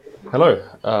Hello,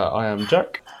 I am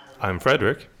Jack, I'm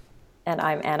Frederick. And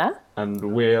I'm Anna.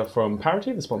 and we're from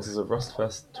Parity, the sponsors of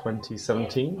Rustfest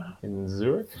 2017 in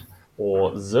Zurich,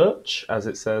 or Zurich, as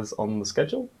it says on the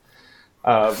schedule.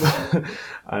 Um,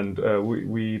 and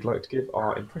we'd like to give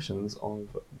our impressions of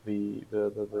the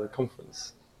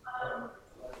conference.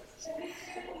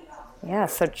 Yeah,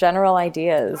 so general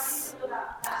ideas.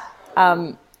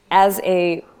 As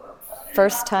a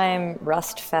first time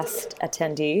Rust Fest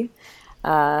attendee,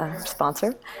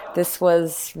 sponsor, this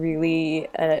was really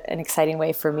an exciting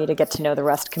way for me to get to know the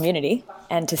Rust community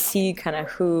and to see kind of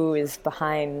who is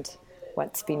behind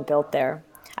what's being built there.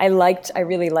 I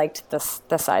really liked the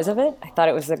size of it. I thought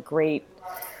it was a great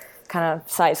kind of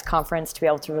size conference to be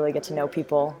able to really get to know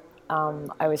people.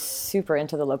 I was super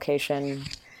into the location.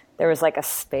 There was like a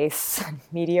space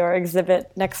meteor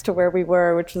exhibit next to where we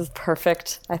were, which was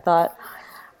perfect, I thought.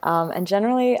 And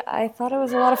generally, I thought it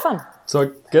was a lot of fun. So I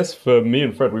guess for me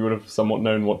and Fred, we would have somewhat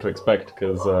known what to expect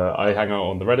because I hang out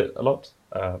on the Reddit a lot.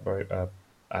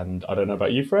 And I don't know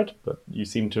about you, Fred, but you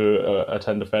seem to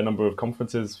attend a fair number of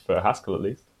conferences for Haskell at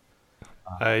least.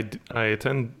 I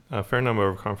attend a fair number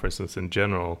of conferences in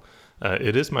general.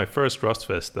 It is my first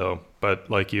Rustfest though, but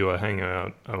like you, I hang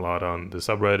out a lot on the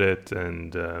subreddit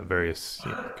and various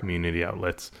community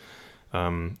outlets.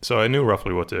 So I knew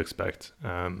roughly what to expect.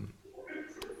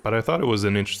 But I thought it was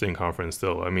an interesting conference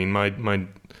still. I mean,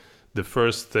 the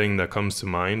first thing that comes to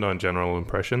mind on general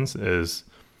impressions is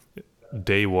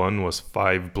day one was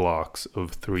 5 blocks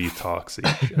of 3 talks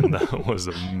each, and that was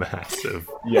a massive,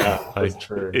 Yeah, that's like,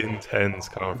 true. intense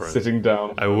conference. Sitting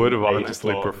down I from would have 8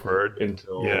 honestly o'clock preferred,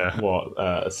 until yeah,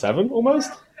 what, 7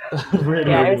 almost?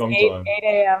 Really, Yeah, it really was long 8, time. 8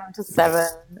 a.m. to 7.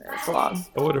 It's long.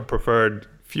 I would have preferred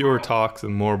fewer talks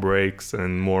and more breaks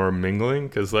and more mingling,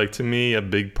 because, like, to me, a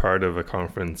big part of a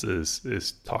conference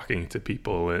is talking to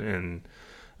people and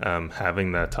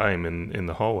having that time in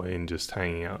the hallway and just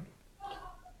hanging out.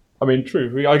 I mean,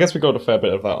 true. I guess we got a fair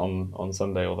bit of that on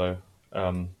Sunday, although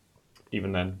um,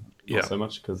 even then, not Yeah, so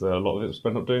much because a lot of it was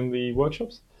spent up doing the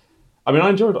workshops. I mean, I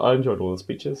enjoyed all the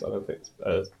speeches. I don't think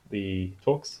the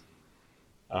talks.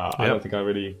 I yeah. don't think I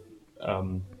really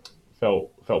um,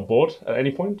 felt bored at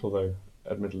any point, although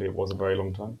admittedly it was a very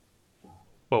long time.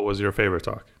 What was your favorite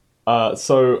talk?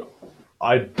 So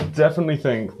I definitely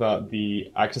think that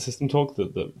the actor system talk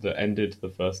that ended the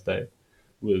first day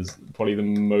was probably the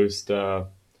most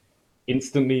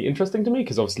instantly interesting to me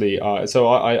because obviously,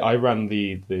 I ran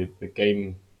the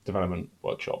game development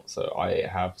workshop, so I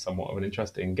have somewhat of an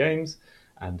interest in games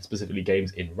and specifically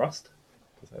games in Rust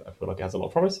because I feel like it has a lot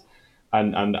of promise.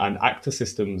 And actor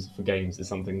systems for games is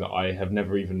something that I have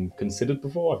never even considered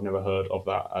before. I've never heard of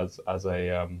that as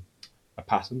a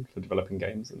pattern for developing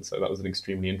games, and so that was an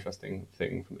extremely interesting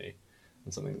thing for me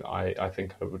and something that I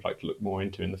think I would like to look more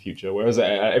into in the future. Whereas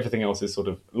everything else is sort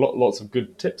of lots of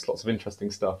good tips, lots of interesting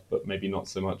stuff, but maybe not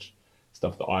so much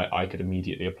stuff that I could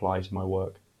immediately apply to my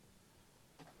work.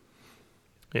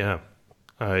 Yeah,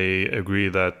 I agree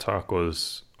that talk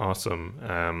was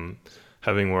awesome.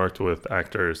 Having worked with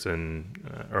actors in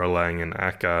Erlang and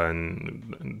Akka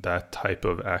and that type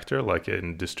of actor, like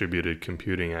in distributed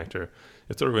computing actor,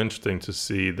 it's sort of interesting to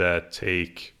see that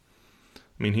take.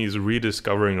 I mean, he's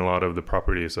rediscovering a lot of the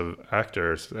properties of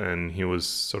actors, and he was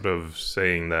sort of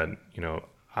saying that,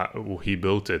 he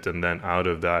built it, and then out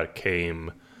of that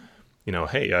came,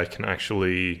 hey, I can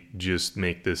actually just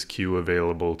make this queue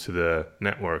available to the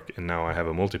network, and now I have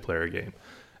a multiplayer game.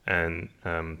 And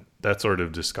that sort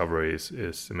of discovery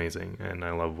is amazing, and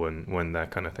I love when that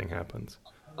kind of thing happens.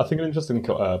 I think an interesting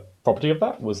property of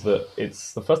that was that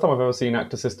it's the first time I've ever seen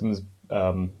actor systems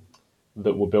that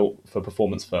were built for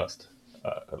performance first.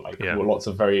 Yeah, Lots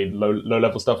of very low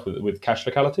level stuff with cache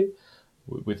locality,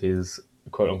 with his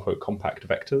quote unquote compact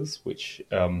vectors, which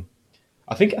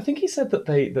I think he said that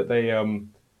they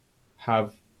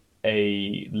have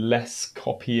a less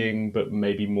copying but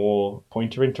maybe more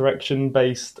pointer interaction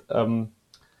based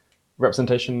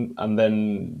representation, and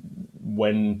then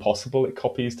when possible it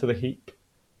copies to the heap.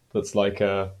 That's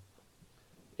it,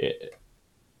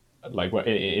 like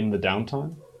in the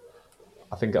downtime.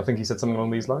 I think he said something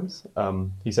along these lines.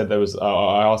 He said there was.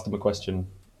 I asked him a question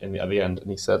at the end, and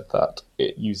he said that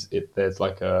There's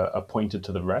like a pointer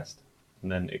to the rest, and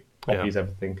then it yeah, copies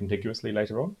everything contiguously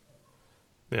later on.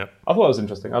 yeah, I thought that was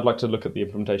interesting. I'd like to look at the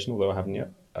implementation, although I haven't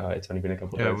yet. It's only been a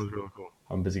couple of yeah. It days. was really cool.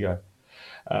 I'm a busy guy.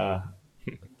 Uh,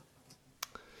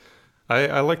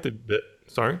 I like the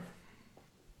sorry.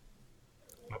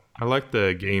 I like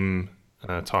the game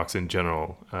talks in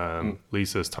general. mm,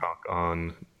 Lisa's talk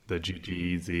on the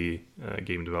GGEZ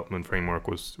game development framework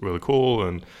was really cool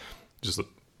and just a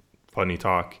funny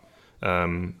talk.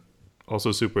 Um,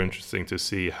 also super interesting to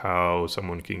see how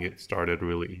someone can get started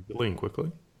really easily and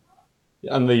quickly.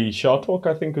 And the Shah talk,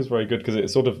 I think, was very good because it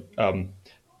sort of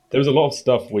there was a lot of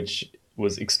stuff which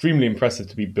was extremely impressive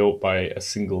to be built by a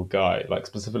single guy, like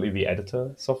specifically the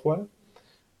editor software.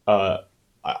 Uh,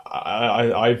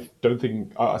 I don't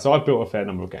think so. I've built a fair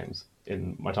number of games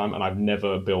in my time, and I've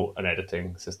never built an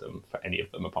editing system for any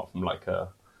of them apart from like a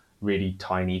really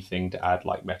tiny thing to add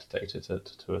like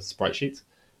metadata to a sprite sheet,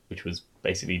 which was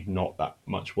basically not that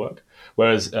much work.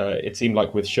 Whereas it seemed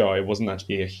like with Shah, it wasn't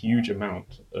actually a huge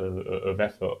amount of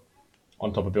effort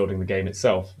on top of building the game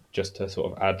itself, just to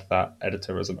sort of add that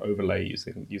editor as an overlay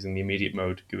using the immediate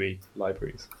mode GUI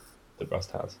libraries that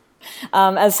Rust has.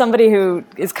 As somebody who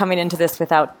is coming into this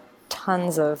without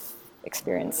tons of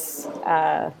experience,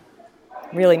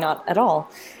 really not at all,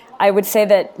 I would say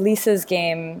that Lisa's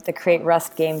game, the Create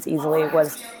Rust Games Easily,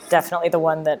 was definitely the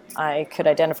one that I could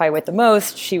identify with the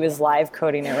most. She was live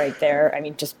coding it right there. I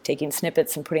mean, just taking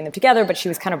snippets and putting them together, but she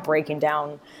was kind of breaking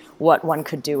down what one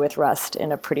could do with Rust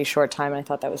in a pretty short time, and I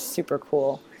thought that was super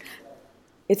cool.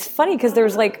 It's funny because there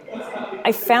was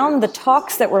I found the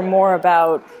talks that were more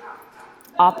about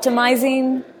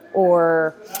optimizing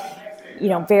or,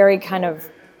 very kind of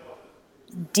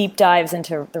deep dives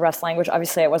into the Rust language.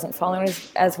 Obviously, I wasn't following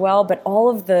as well, but all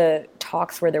of the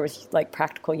talks where there was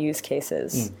practical use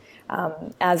cases.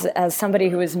 As somebody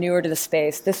who is newer to the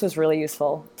space, this was really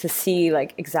useful to see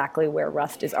exactly where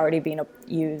Rust is already being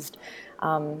used,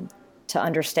 to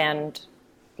understand,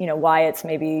 why it's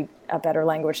maybe a better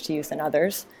language to use than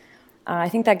others. I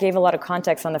think that gave a lot of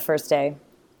context on the first day.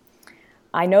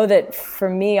 I know that for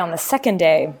me on the second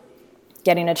day,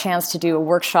 getting a chance to do a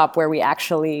workshop where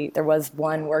there was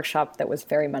one workshop that was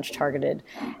very much targeted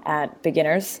at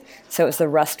beginners. So it was the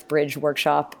Rust Bridge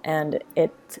workshop, and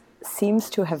it seems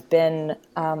to have been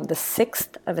the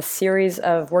sixth of a series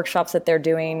of workshops that they're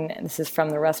doing. And this is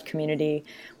from the Rust community,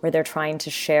 where they're trying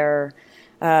to share.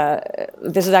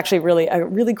 This is actually a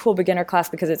really cool beginner class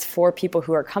because it's for people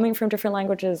who are coming from different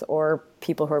languages or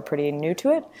people who are pretty new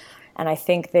to it. And I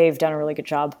think they've done a really good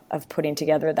job of putting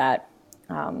together that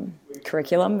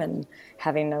curriculum and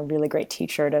having a really great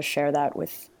teacher to share that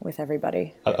with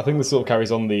everybody. I think this sort of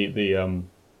carries on the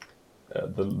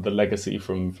legacy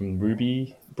from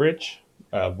Ruby Bridge,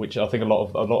 which I think a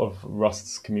lot of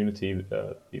Rust's community,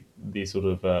 the sort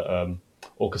of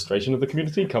orchestration of the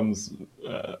community comes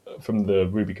from the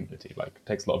Ruby community.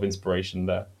 Takes a lot of inspiration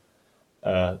there.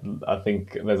 I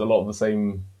think there's a lot of the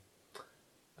same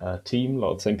team, a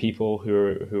lot of the same people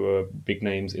who are big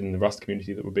names in the Rust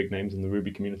community that were big names in the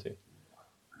Ruby community.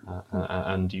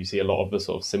 And you see a lot of the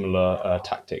sort of similar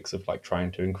tactics of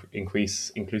trying to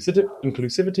increase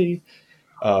inclusivity.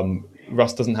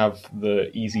 Rust doesn't have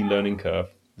the easy learning curve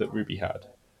that Ruby had,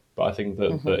 but I think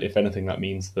that if anything, that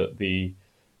means that the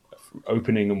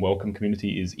opening and welcome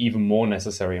community is even more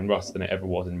necessary in Rust than it ever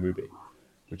was in Ruby,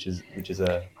 which is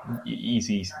a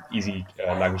easy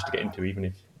language to get into, even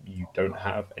if you don't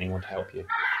have anyone to help you.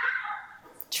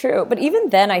 True, but even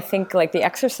then, I think the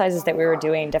exercises that we were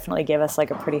doing definitely gave us a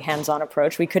pretty hands-on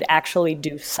approach. We could actually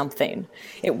do something.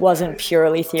 It wasn't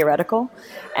purely theoretical,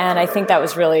 and I think that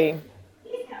was really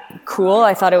cool.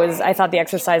 I thought the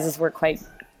exercises were quite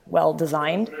well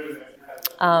designed.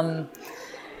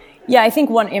 Yeah, I think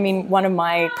one of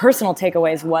my personal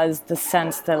takeaways was the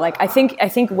sense that I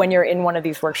think when you're in one of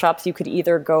these workshops, you could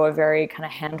either go a very kind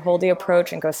of hand-holdy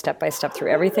approach and go step by step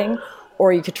through everything,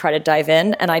 or you could try to dive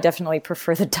in, and I definitely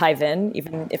prefer the dive in,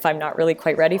 even if I'm not really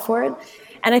quite ready for it.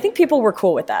 And I think people were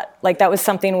cool with that. That was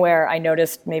something where I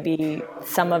noticed maybe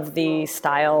some of the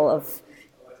style of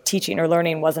teaching or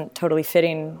learning wasn't totally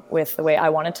fitting with the way I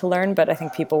wanted to learn, but I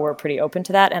think people were pretty open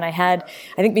to that. And I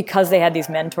think because they had these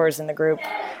mentors in the group,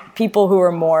 people who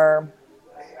were more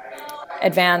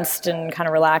advanced and kind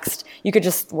of relaxed, you could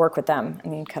just work with them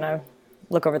and kind of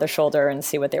look over their shoulder and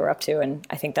see what they were up to. And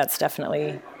I think that's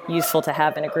definitely useful to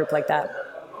have in a group like that.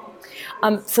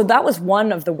 So that was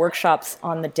one of the workshops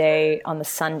on the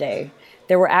Sunday.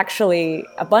 There were actually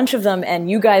a bunch of them,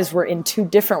 and you guys were in two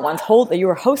different ones. You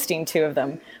were hosting two of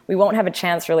them. We won't have a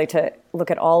chance really to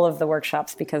look at all of the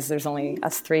workshops because there's only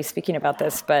us three speaking about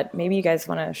this, but maybe you guys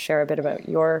want to share a bit about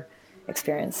your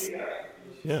experience.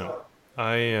 Yeah,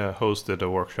 I hosted a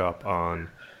workshop on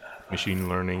machine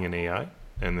learning and AI,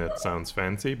 and that sounds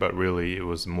fancy, but really it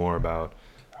was more about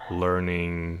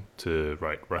learning to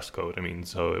write Rust code.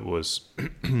 So it was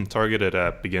targeted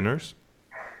at beginners,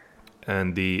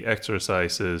 and the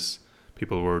exercises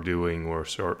people were doing were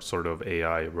sort of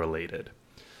AI related.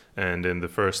 And in the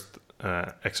first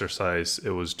exercise,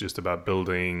 it was just about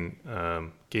building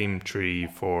game tree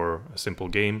for a simple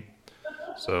game.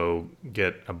 So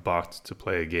get a bot to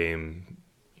play a game,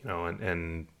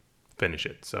 and finish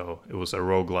it. So it was a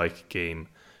roguelike game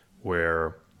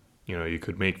where, you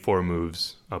could make 4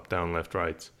 moves, up, down, left,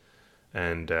 right,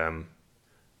 and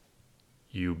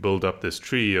you build up this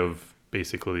tree of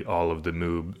basically all of the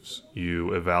moves.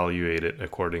 You evaluate it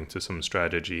according to some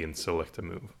strategy and select a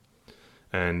move.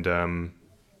 And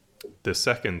the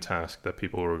second task that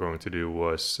people were going to do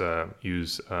was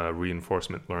use a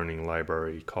reinforcement learning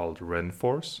library called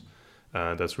Renforce.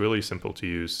 That's really simple to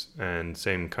use, and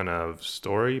same kind of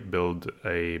story, build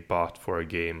a bot for a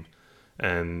game.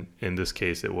 And in this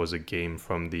case, it was a game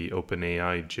from the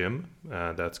OpenAI gym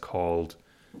that's called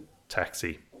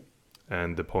Taxi.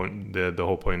 And the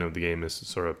whole point of the game is to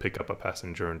sort of pick up a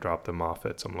passenger and drop them off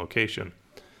at some location.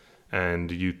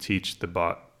 And you teach the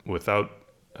bot without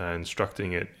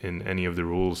instructing it in any of the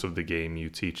rules of the game. You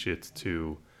teach it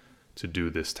to do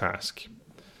this task.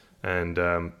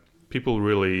 And people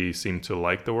really seemed to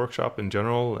like the workshop in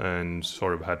general and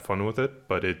sort of had fun with it.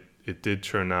 But it did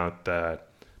turn out that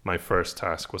my first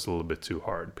task was a little bit too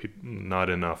hard. Not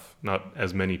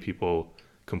as many people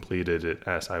completed it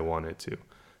as I wanted to.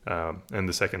 And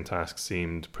the second task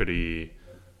seemed pretty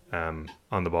on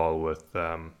the ball with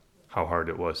how hard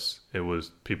it was.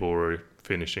 People were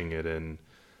finishing it in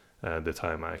the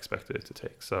time I expected it to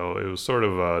take. So it was sort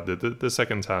of the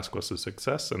second task was a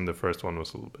success, and the first one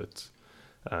was a little bit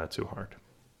too hard.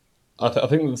 I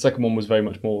think the second one was very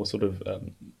much more sort of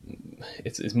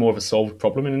it's more of a solved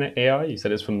problem in AI. You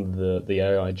said it's from the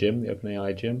AI gym, the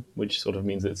OpenAI gym, which sort of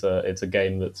means it's a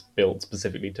game that's built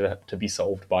specifically to be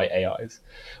solved by AIs,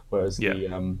 whereas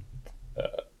the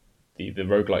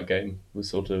roguelike game was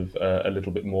sort of a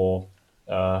little bit more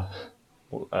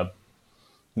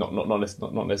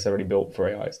not necessarily built for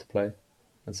AIs to play,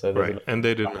 and so right. And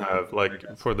they didn't have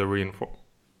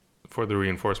for the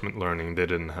reinforcement learning, they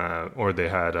didn't have, or they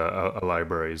had a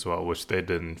library as well, which they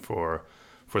didn't for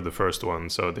the first one.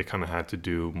 So they kind of had to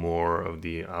do more of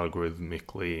the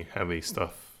algorithmically heavy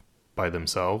stuff by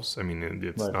themselves. I mean,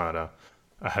 it's Right. not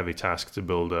a heavy task to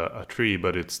build a tree,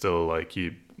 but it's still like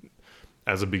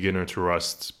as a beginner to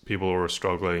Rust, people were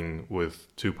struggling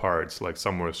with 2 parts. Like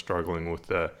some were struggling with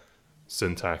the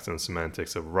syntax and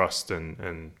semantics of Rust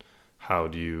and how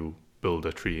do you build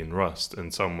a tree in Rust,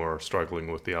 and some were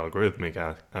struggling with the algorithmic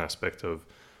aspect of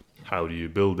how do you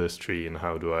build this tree and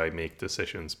how do I make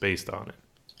decisions based on it.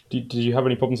 Did you have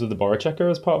any problems with the borrow checker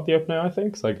as part of the OpenAI thing?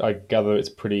 'Cause I gather it's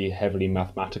pretty heavily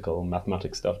mathematical.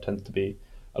 Mathematics stuff tends to be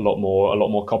a lot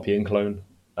more copy and clone,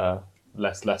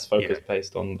 less focus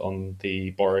based on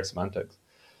the borrow semantics.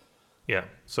 Yeah,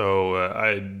 so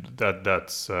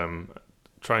that's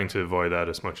trying to avoid that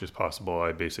as much as possible.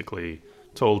 I basically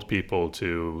told people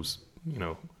to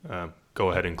go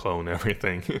ahead and clone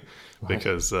everything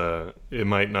because it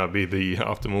might not be the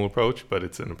optimal approach, but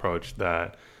it's an approach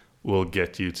that will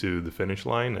get you to the finish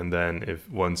line. And then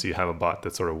once you have a bot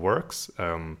that sort of works,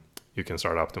 you can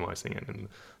start optimizing it. And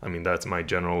I mean, that's my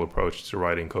general approach to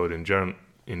writing code in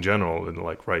general, and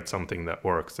write something that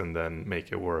works and then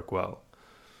make it work well.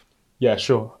 Yeah,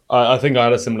 sure. I think I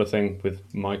had a similar thing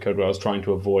with my code where I was trying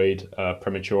to avoid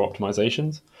premature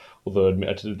optimizations. Although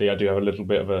admittedly, I do have a little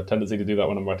bit of a tendency to do that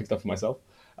when I'm writing stuff for myself.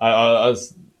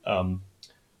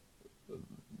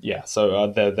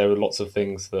 So there were lots of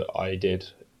things that I did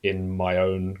in my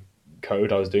own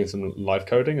code. I was doing some live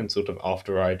coding, and sort of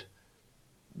after I'd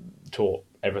taught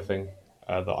everything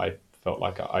that I felt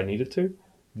like I needed to,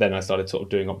 then I started sort of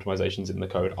doing optimizations in the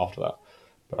code after that.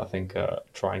 But I think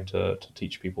trying to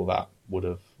teach people that would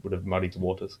have muddied the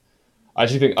waters. I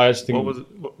actually think. What was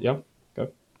Yeah, go.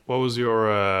 What was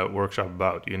your workshop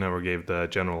about? You never gave the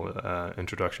general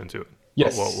introduction to it.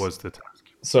 Yes. What was the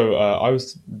task? So I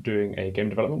was doing a game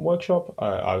development workshop.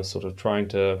 I was sort of trying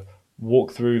to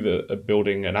walk through the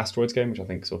building an asteroids game, which I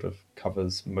think sort of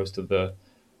covers most of the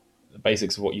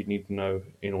basics of what you'd need to know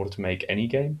in order to make any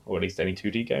game, or at least any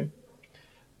 2D game.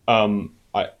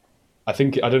 I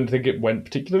don't think it went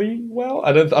particularly well.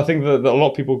 I think that a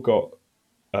lot of people got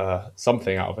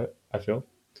something out of it. I feel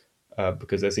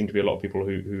because there seemed to be a lot of people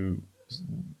who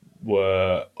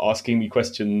were asking me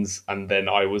questions and then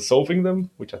I was solving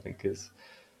them, which I think is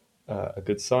a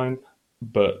good sign.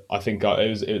 But I think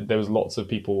there was lots of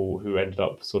people who ended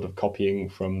up sort of copying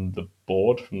from the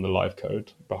board, from the live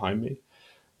code behind me,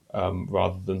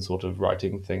 rather than sort of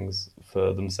writing things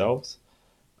for themselves.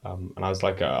 And I was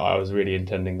like, I was really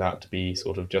intending that to be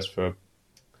sort of just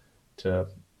to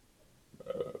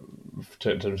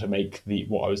make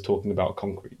what I was talking about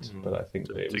concrete. But I think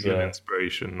it was to give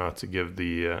inspiration, not to give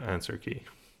the answer key.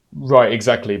 Right,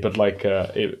 exactly. But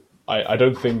I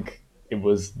don't think it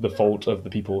was the fault of the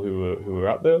people who were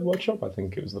at the workshop. I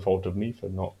think it was the fault of me for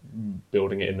not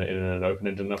building it in an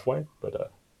open-ended enough way.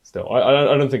 But still,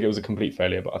 I don't think it was a complete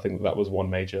failure. But I think that was one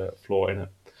major flaw in it.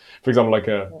 For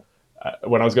example,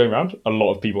 when I was going around, a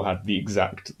lot of people had the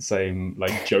exact same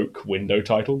like joke window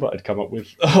title that I'd come up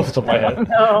with off the top of my head.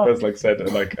 No. It was like said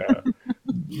like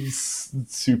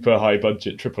super high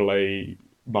budget AAA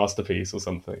masterpiece or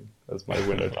something as my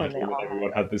window title, and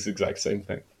everyone had this exact same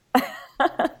thing.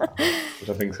 Which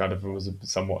I think kind of was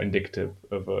somewhat indicative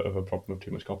of a problem of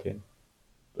too much copying.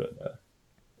 But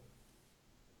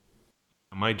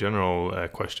my general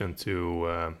question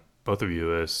to both of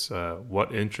you is,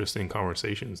 what interesting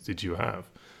conversations did you have?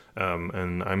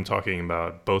 And I'm talking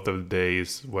about both of the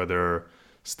days, whether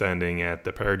standing at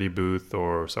the Parody booth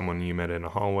or someone you met in a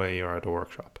hallway or at a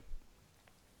workshop.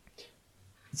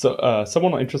 So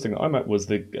someone interesting that I met was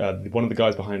the one of the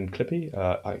guys behind Clippy.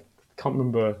 I can't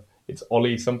remember. It's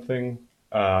Ollie something.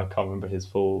 I can't remember his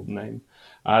full name.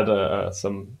 I had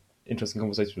some interesting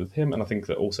conversations with him, and I think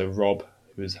that also Rob,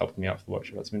 who was helping me out for the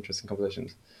workshop, had some interesting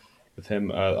conversations with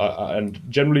him. And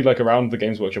generally, like around the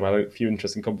Games Workshop, I had a few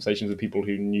interesting conversations with people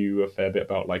who knew a fair bit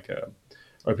about like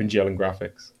OpenGL and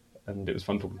graphics, and it was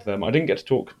fun talking to them. I didn't get to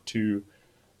talk to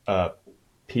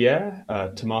Pierre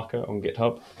Tamaka on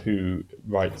GitHub, who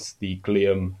writes the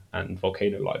Glium and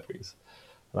Volcano libraries.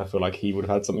 And I feel like he would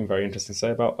have had something very interesting to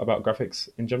say about graphics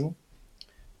in general.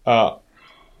 I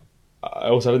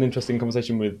also had an interesting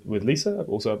conversation with Lisa,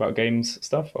 also about games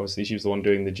stuff. Obviously, she was the one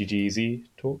doing the GGEZ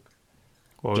talk.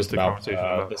 What was Just the about conversation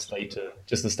about?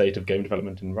 the state of game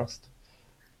development in Rust.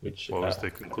 What was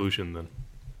the conclusion then?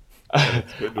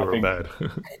 Good I or think bad?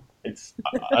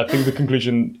 I think the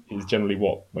conclusion is generally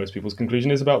what most people's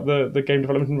conclusion is about the game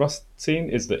development in Rust scene,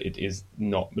 is that it is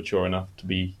not mature enough to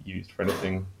be used for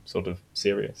anything sort of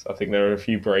serious. I think there are a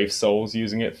few brave souls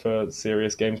using it for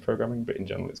serious games programming, but in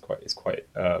general it's quite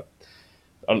a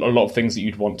lot of things that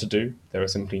you'd want to do, there are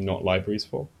simply not libraries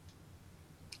for.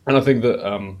 And I think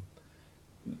that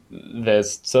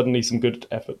there's certainly some good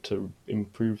effort to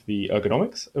improve the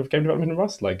ergonomics of game development in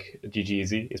Rust, like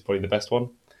GGEZ is probably the best one.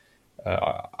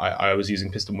 I was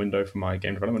using Piston Window for my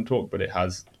game development talk, but it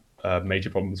has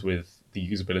major problems with the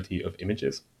usability of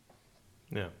images.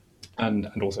 Yeah. And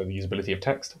also the usability of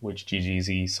text, which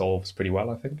GGZ solves pretty well,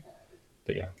 I think.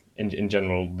 But yeah, in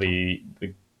general, the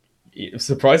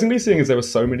surprisingly, seeing as there were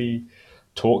so many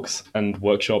talks and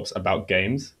workshops about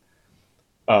games,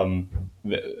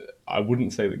 I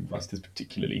wouldn't say that Rust is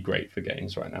particularly great for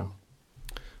games right now.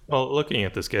 Well, looking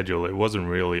at the schedule, it wasn't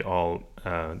really all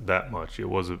that much. It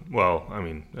wasn't, well, I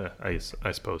mean, I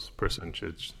suppose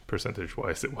percentage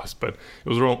wise it was, but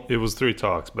it was 3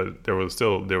 talks, but there were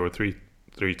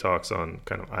three talks on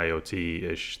kind of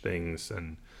IoT-ish things,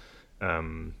 and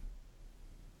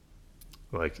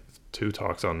like 2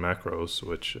 talks on macros,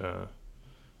 which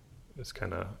is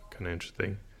kind of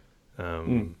interesting.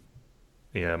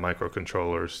 Yeah,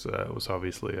 microcontrollers was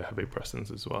obviously a heavy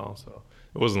presence as well. So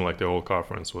it wasn't like the whole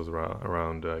conference was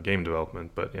around game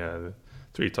development, but yeah, the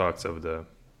 3 talks of the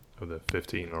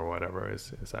 15 or whatever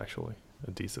is actually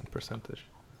a decent percentage.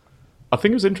 I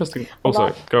think it was interesting. Oh,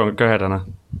 sorry. Go ahead, Anna.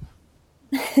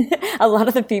 A lot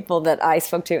of the people that I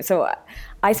spoke to, so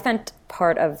I spent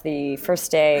part of the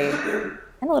first day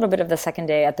and a little bit of the second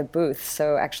day at the booth,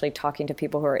 so actually talking to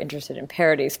people who are interested in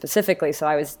parody specifically. So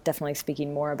I was definitely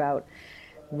speaking more about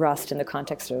Rust in the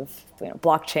context of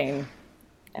blockchain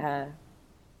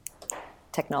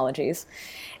technologies.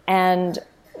 And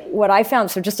what I found,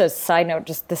 so just a side note,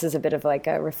 just this is a bit of like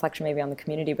a reflection maybe on the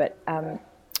community, but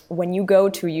when you go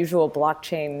to usual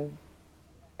blockchain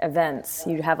events,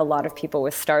 you have a lot of people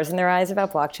with stars in their eyes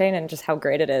about blockchain and just how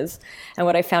great it is. And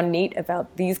what I found neat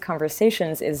about these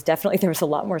conversations is definitely there was a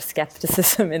lot more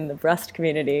skepticism in the Rust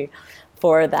community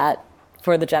for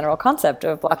the general concept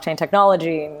of blockchain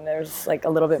technology, and there's like a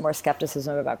little bit more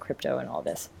skepticism about crypto and all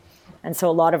this. And so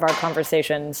a lot of the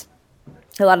conversations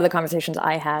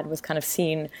I had was kind of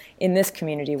seeing in this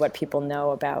community what people know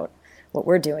about what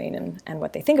we're doing and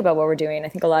what they think about what we're doing. I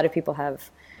think a lot of people have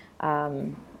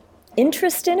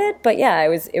interest in it, but yeah,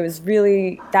 it was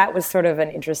really, that was sort of an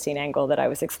interesting angle that I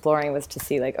was exploring, was to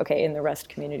see like, okay, in the Rust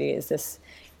community, is this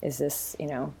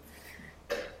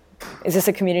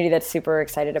a community that's super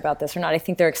excited about this or not? I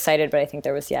think they're excited, but I think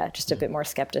there was, just a bit more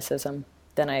skepticism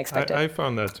than I expected. I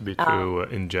found that to be true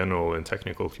in general in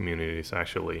technical communities,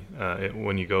 actually.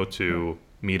 When you go to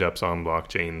meetups on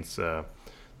blockchains,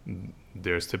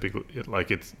 there's typically,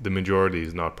 the majority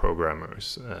is not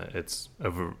programmers. It's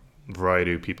a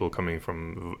variety of people coming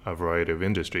from a variety of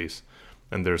industries,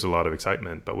 and there's a lot of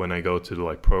excitement. But when I go to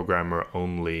like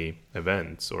programmer-only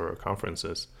events or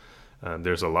conferences,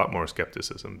 there's a lot more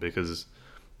skepticism, because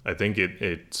I think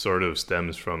it sort of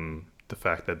stems from the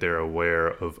fact that they're aware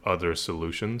of other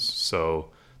solutions. So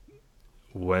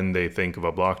when they think of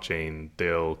a blockchain,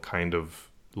 they'll kind of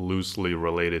loosely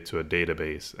relate it to a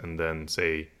database and then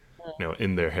say,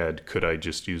 in their head, could I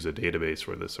just use a database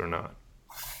for this or not?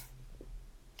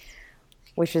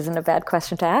 Which isn't a bad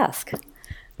question to ask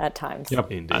at times.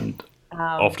 Yep. Indeed. And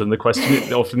often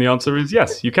the answer is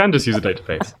yes, you can just use a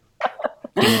database.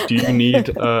 Do you need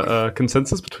a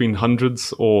consensus between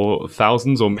hundreds or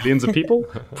thousands or millions of people?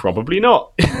 Probably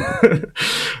not.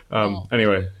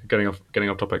 Anyway, getting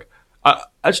off topic.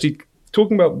 Actually,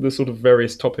 talking about the sort of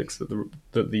various topics that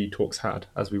the talks had,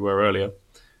 as we were earlier,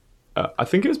 I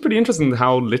think it was pretty interesting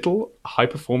how little high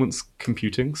performance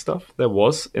computing stuff there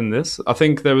was in this. I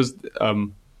think there was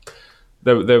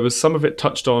there was some of it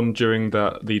touched on during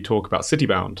the talk about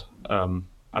Citybound,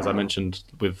 as I mentioned,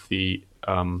 with the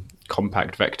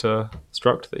compact vector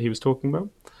struct that he was talking about,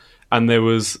 and there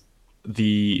was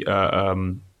the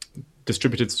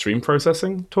distributed stream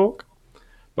processing talk.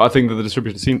 But I think that the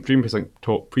distributed stream processing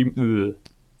talk,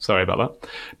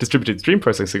 distributed stream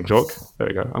processing talk, there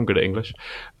we go, I'm good at English,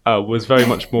 was very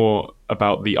much more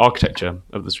about the architecture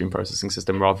of the stream processing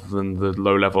system rather than the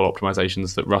low-level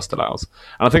optimizations that Rust allows.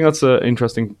 And I think that's an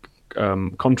interesting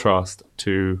contrast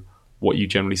to what you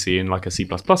generally see in like a C++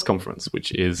 conference,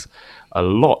 which is a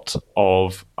lot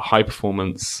of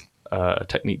high-performance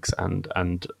techniques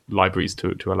and libraries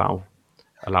to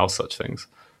allow such things.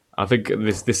 I think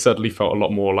this certainly felt a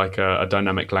lot more like a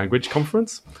dynamic language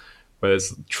conference, where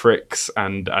there's tricks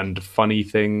and funny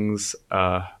things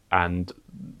and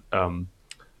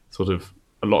sort of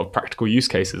a lot of practical use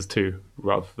cases too,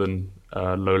 rather than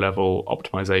low-level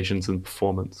optimizations and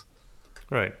performance.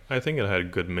 Right. I think it had a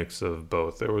good mix of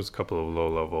both. There was a couple of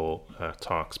low-level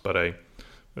talks, but it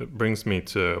brings me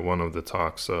to one of the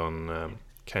talks on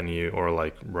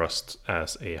Rust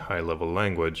as a high-level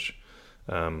language,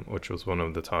 which was one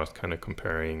of the talks kind of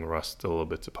comparing Rust a little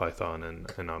bit to Python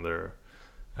and other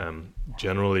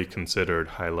generally considered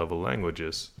high-level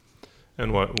languages,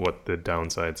 and what the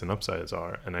downsides and upsides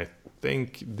are. And I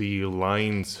think the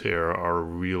lines here are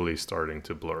really starting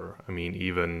to blur. I mean,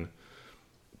 even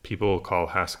people call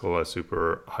Haskell a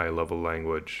super high-level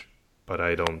language, but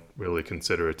I don't really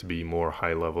consider it to be more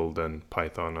high-level than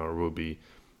Python or Ruby.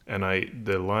 And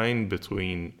the line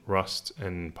between Rust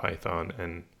and Python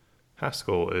and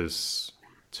Haskell is,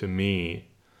 to me,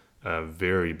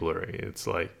 very blurry. It's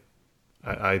like,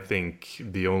 I think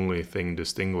the only thing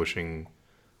distinguishing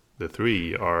the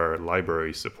three are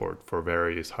library support for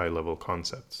various high-level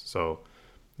concepts. So,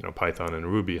 Python and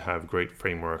Ruby have great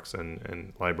frameworks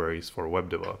and libraries for web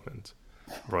development.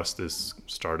 Rust is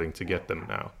starting to get them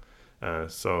now.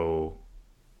 So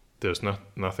there's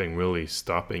nothing really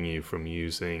stopping you from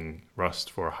using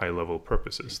Rust for high-level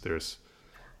purposes. There's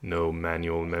no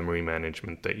manual memory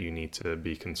management that you need to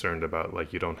be concerned about.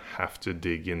 Like, you don't have to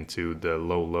dig into the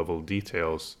low-level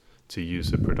details to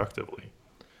use it productively.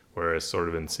 Whereas sort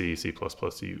of in C, C++,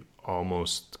 you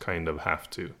almost kind of have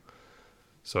to.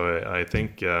 So I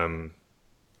think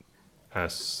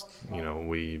as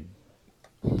the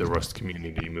Rust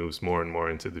community moves more and more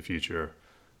into the future,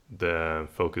 the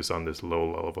focus on this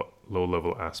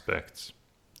low-level aspects,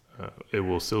 it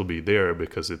will still be there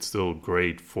because it's still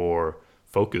great for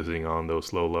focusing on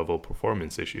those low-level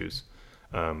performance issues.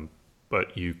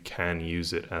 But you can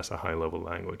use it as a high-level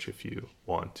language if you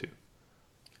want to.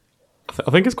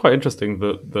 I think it's quite interesting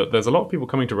that there's a lot of people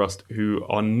coming to Rust who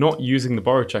are not using the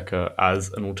borrow checker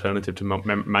as an alternative to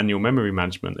manual memory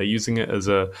management. They're using it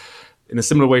in a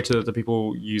similar way to the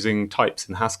people using types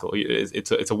in Haskell.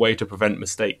 It's a way to prevent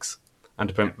mistakes and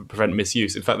to prevent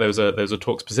misuse. In fact, there was a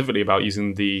talk specifically about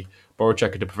using the borrow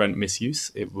checker to prevent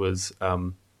misuse. It was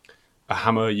a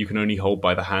hammer you can only hold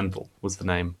by the handle was the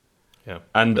name. Yeah,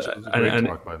 and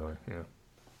talk, by the way. Yeah.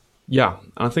 Yeah,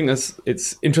 and I think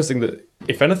it's interesting that,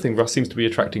 if anything, Rust seems to be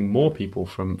attracting more people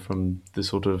from the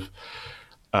sort of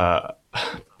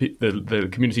the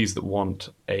communities that want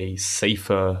a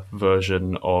safer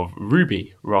version of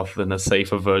Ruby rather than a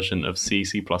safer version of C,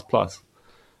 C++.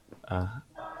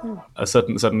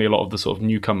 Certainly a lot of the sort of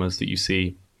newcomers that you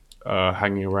see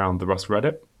hanging around the Rust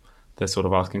Reddit, they're sort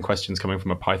of asking questions coming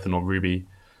from a Python or Ruby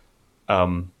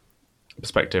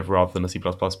perspective rather than a C++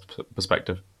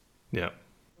 perspective. Yeah.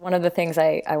 One of the things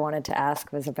I wanted to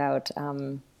ask was about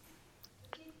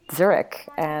Zurich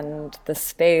and the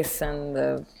space and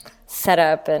the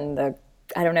setup and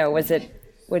I don't know, did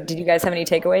you guys have any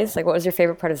takeaways? Like, what was your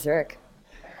favorite part of Zurich?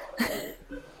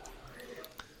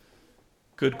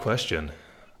 Good question.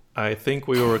 I think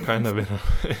we were kind of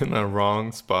in a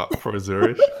wrong spot for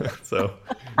Zurich, so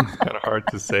kind of hard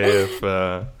to say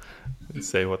if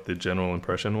say what the general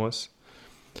impression was.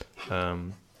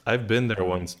 I've been there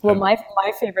once. Well, my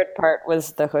favorite part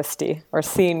was the Husti, or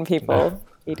seeing people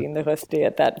eating the Husti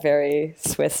at that very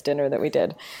Swiss dinner that we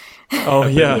did. Oh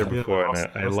I've yeah, been there before, and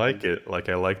I like it. Like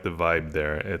I like the vibe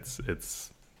there.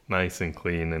 It's nice and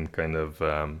clean and kind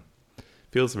of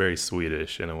feels very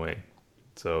Swedish in a way.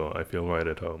 So I feel right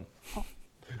at home.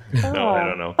 No, I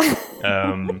don't know.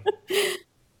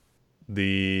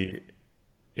 The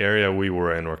area we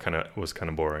were in was kind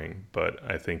of boring, but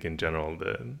I think in general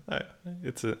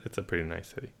it's a pretty nice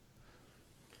city.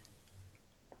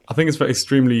 I think it's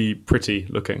extremely pretty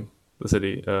looking, the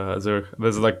city, Zurich.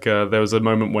 There's there was a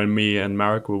moment when me and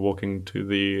Marek were walking to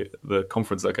the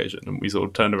conference location, and we sort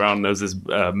of turned around, and there was this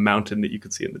mountain that you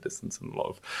could see in the distance, and a lot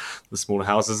of the smaller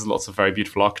houses, lots of very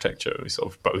beautiful architecture. We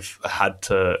sort of both had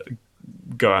to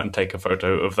go out and take a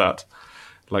photo of that,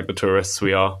 like the tourists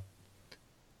we are.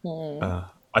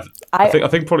 I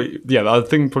think probably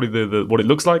the what it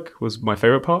looks like was my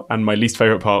favorite part, and my least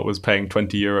favorite part was paying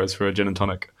 €20 for a gin and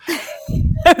tonic.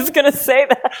 I was going to say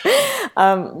that.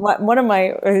 One of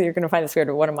my, you're going to find this weird,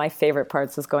 but one of my favorite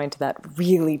parts was going to that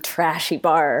really trashy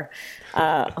bar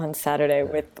on Saturday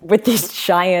with these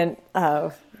giant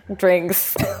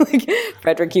drinks. Like,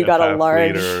 Frederick, you got a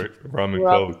large rum and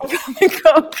coke. Rum and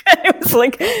coke. It was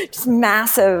like just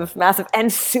massive,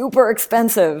 and super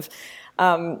expensive.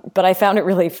 But I found it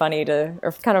really funny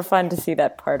or kind of fun to see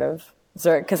that part of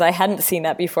Zurich, because I hadn't seen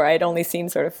that before. I'd only seen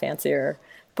sort of fancier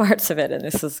parts of it, and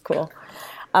this is cool.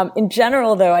 In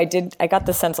general, though, I got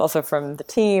the sense also from the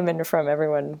team and from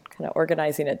everyone kind of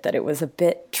organizing it that it was a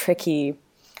bit tricky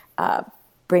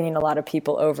bringing a lot of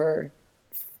people over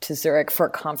to Zurich for a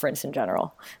conference in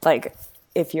general. Like,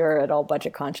 if you're at all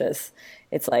budget conscious,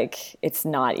 it's like it's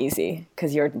not easy,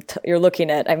 because you're looking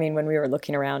at, I mean, when we were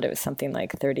looking around, it was something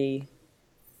like 30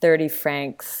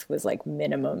 francs was like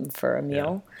minimum for a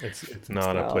meal. Yeah, it's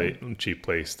not a cheap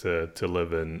place to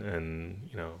live in and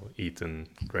eat and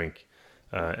drink,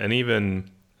 and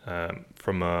even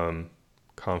from a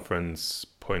conference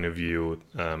point of view,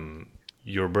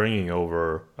 you're bringing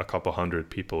over a couple hundred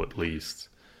people at least,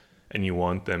 and you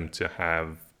want them to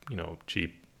have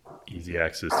cheap, easy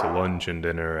access to lunch and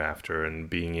dinner after, and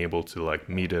being able to like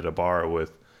meet at a bar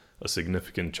with a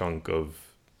significant chunk of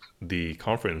the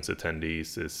conference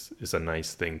attendees is a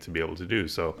nice thing to be able to do.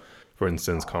 So, for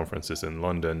instance, conferences in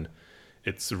London,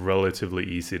 it's relatively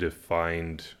easy to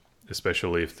find,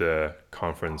 especially if the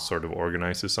conference sort of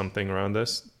organizes something around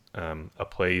this, a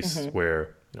place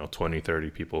where 20,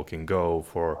 30 people can go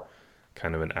for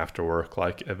kind of an after work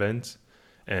like event.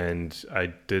 And I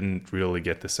didn't really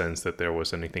get the sense that there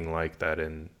was anything like that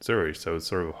in Zurich. So it's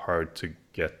sort of hard to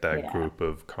get that group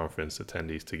of conference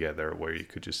attendees together where you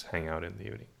could just hang out in the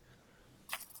evening.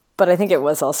 But I think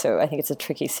it's a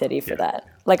tricky city for that.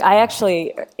 Like, I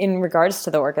actually, in regards to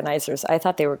the organizers, I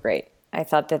thought they were great. I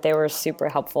thought that they were super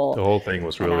helpful. The whole thing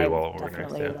was really well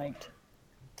organized.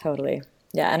 Totally.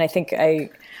 Yeah, and I think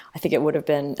it would have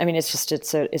been, I mean,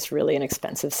 it's really an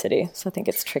expensive city. So I think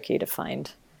it's tricky to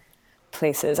find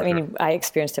places. I mean, I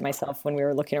experienced it myself when we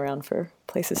were looking around for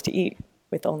places to eat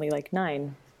with only like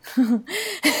 9.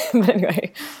 But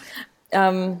anyway,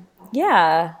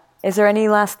 yeah. Is there any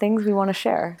last things we want to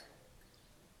share?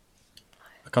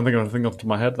 I can't think of anything off the top of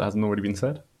my head that hasn't already been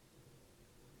said.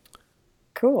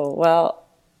 Cool. Well,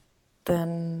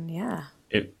 then, yeah.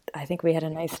 I think we had a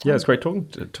nice time. Yeah, it's great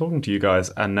talking to you guys.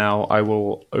 And now I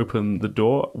will open the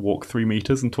door, walk 3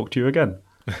 meters, and talk to you again.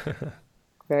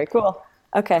 Very cool.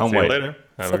 Okay. See you later.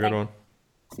 Have a good one.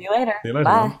 See you later. See you later.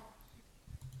 Bye.